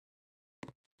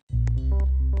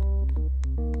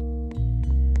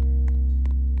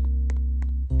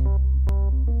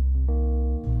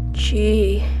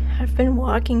Gee, I've been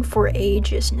walking for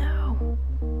ages now.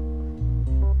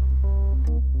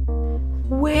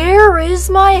 Where is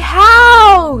my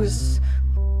house?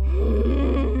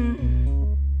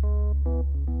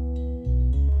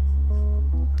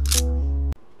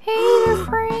 Hey there,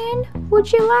 friend.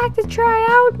 Would you like to try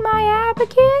out my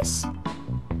abacus?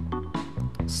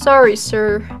 Sorry,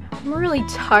 sir. I'm really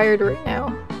tired right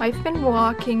now. I've been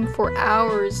walking for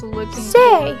hours looking.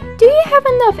 Say, do you have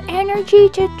enough energy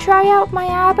to try out my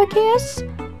abacus?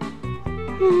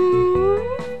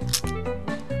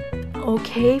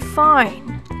 Okay,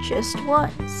 fine. Just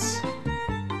once.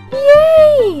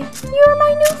 Yay! You're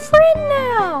my new friend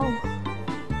now!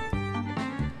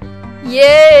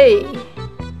 Yay!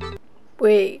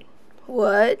 Wait,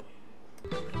 what?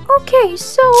 Okay,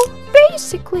 so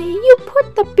basically you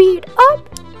put the beat up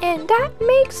and that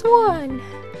makes one.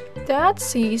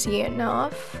 That's easy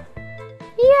enough.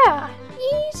 Yeah,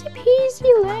 easy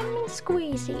peasy lemon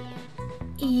squeezy.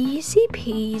 Easy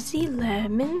peasy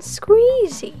lemon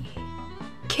squeezy.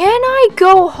 Can I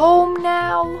go home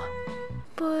now?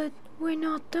 But we're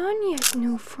not done yet,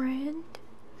 new friend.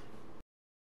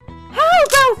 How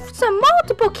about some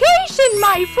multiplication,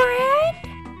 my friend?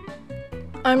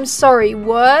 I'm sorry,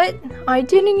 what? I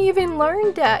didn't even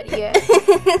learn that yet.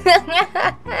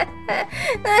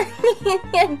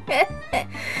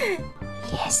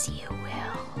 Yes, you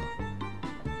will.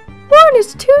 1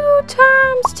 is 2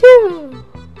 times 2.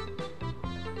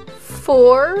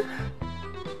 4.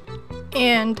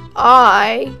 And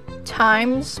I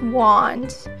times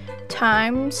want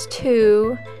times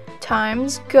 2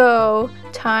 times go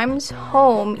times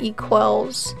home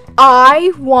equals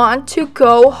I want to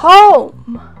go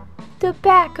home. The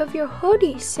back of your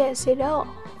hoodie says it all.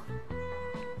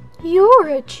 You're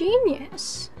a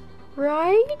genius,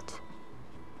 right?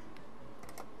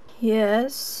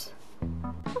 Yes.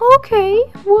 Okay,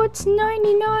 what's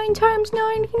 99 times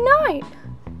 99?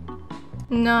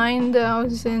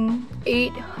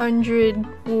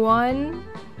 9,801.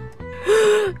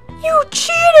 You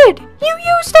cheated! You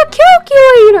used a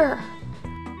calculator!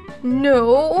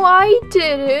 No, I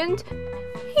didn't.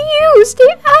 He used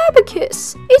the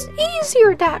abacus. It's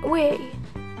easier that way.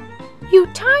 You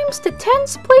times the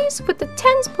tens place with the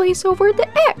tens place over the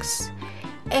x.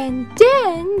 And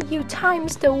then you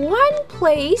times the 1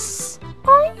 place.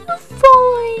 Are you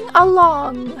following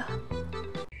along?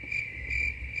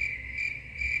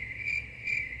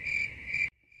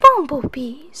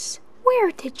 Bumblebees, where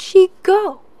did she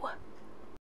go?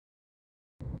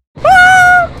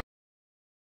 Ah!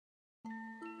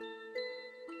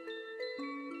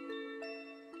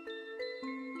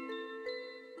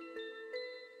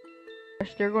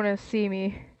 They're gonna see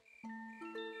me.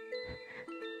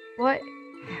 What?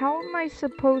 How am I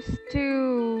supposed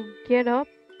to get up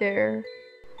there?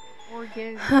 Or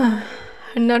get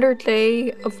Another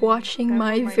day of watching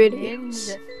my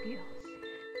videos.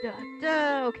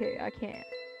 Okay, I can't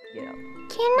get up.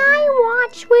 Can I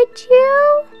watch with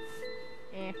you?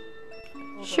 Hold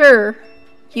Sure,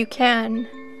 you can. on.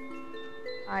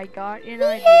 I got an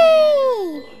idea.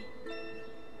 Yay!